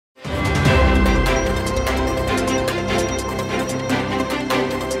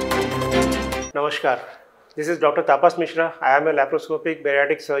Namaskar. This is Dr. Tapas Mishra. I am a Laparoscopic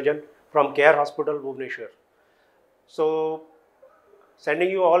Bariatric Surgeon from Care Hospital, Bhubaneswar. So, sending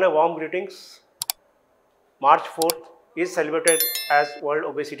you all a warm greetings. March 4th is celebrated as World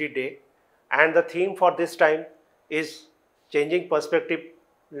Obesity Day, and the theme for this time is changing perspective.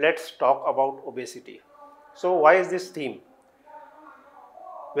 Let's talk about obesity. So, why is this theme?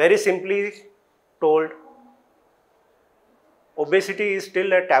 Very simply told, obesity is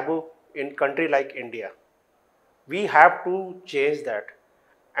still a taboo in country like India. We have to change that,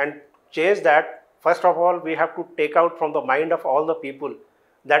 and change that, first of all, we have to take out from the mind of all the people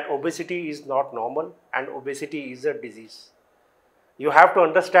that obesity is not normal and obesity is a disease. You have to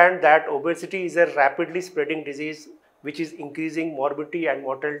understand that obesity is a rapidly spreading disease which is increasing morbidity and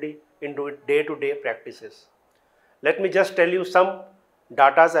mortality into day-to-day practices. Let me just tell you some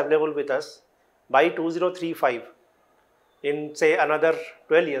data available with us. By 2035, in say another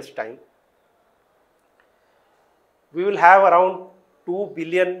 12 years time, we will have around 2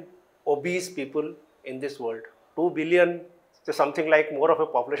 billion obese people in this world. 2 billion is something like more of a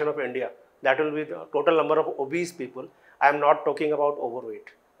population of India. That will be the total number of obese people. I am not talking about overweight.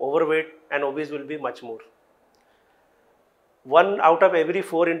 Overweight and obese will be much more. 1 out of every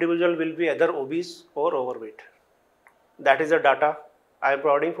 4 individual will be either obese or overweight. That is the data I am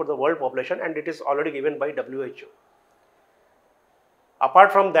providing for the world population, and it is already given by WHO.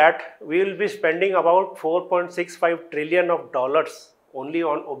 Apart from that, we will be spending about $4.65 trillion only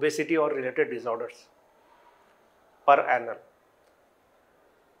on obesity or related disorders per annum.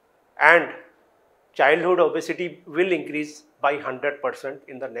 And childhood obesity will increase by 100%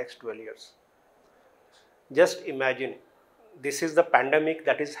 in the next 12 years. Just imagine, this is the pandemic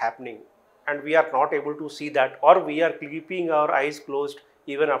that is happening, and we are not able to see that, or we are keeping our eyes closed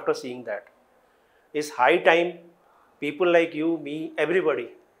even after seeing that. It's high time people like you, me, everybody,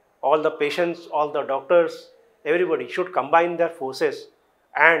 all the patients, all the doctors, everybody should combine their forces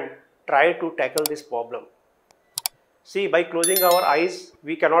and try to tackle this problem. See, by closing our eyes,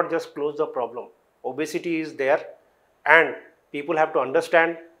 we cannot just close the problem. Obesity is there, and people have to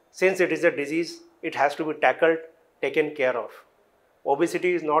understand, since it is a disease, it has to be tackled, taken care of.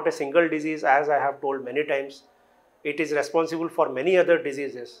 Obesity is not a single disease, as I have told many times. It is responsible for many other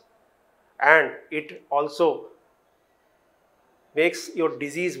diseases, and it also makes your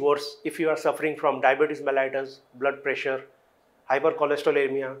disease worse if you are suffering from diabetes mellitus, blood pressure,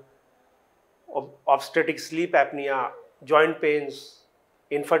 hypercholesterolemia, obstetric sleep apnea, joint pains,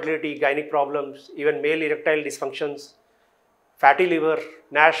 infertility, gynec problems, even male erectile dysfunctions, fatty liver,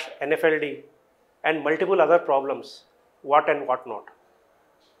 NASH, NAFLD, and multiple other problems, what and what not.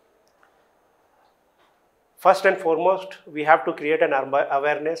 First and foremost, we have to create an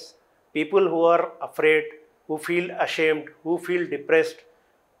awareness. People who are afraid, who feel ashamed, who feel depressed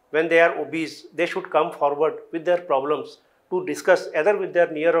when they are obese, they should come forward with their problems to discuss either with their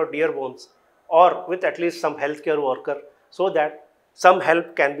near or dear ones or with at least some healthcare worker, so that some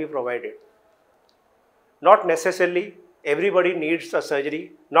help can be provided. Not necessarily everybody needs a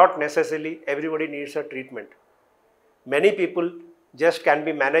surgery, not necessarily everybody needs a treatment. Many people just can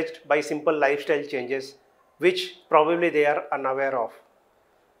be managed by simple lifestyle changes which probably they are unaware of.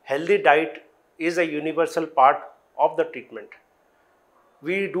 Healthy diet is a universal part of the treatment.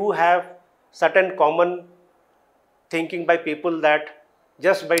 We do have certain common thinking by people that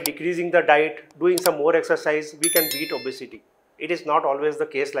just by decreasing the diet, doing some more exercise, we can beat obesity. It is not always the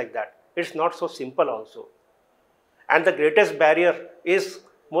case like that. It's not so simple also. And the greatest barrier is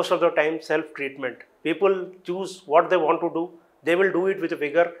most of the time self-treatment. People choose what they want to do, they will do it with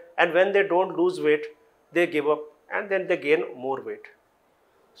vigor, and when they don't lose weight, they give up and then they gain more weight.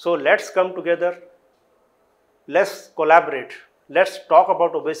 So let's come together, let's collaborate, let's talk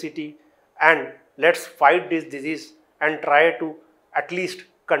about obesity, and let's fight this disease and try to at least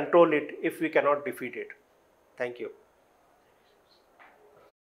control it if we cannot defeat it. Thank you.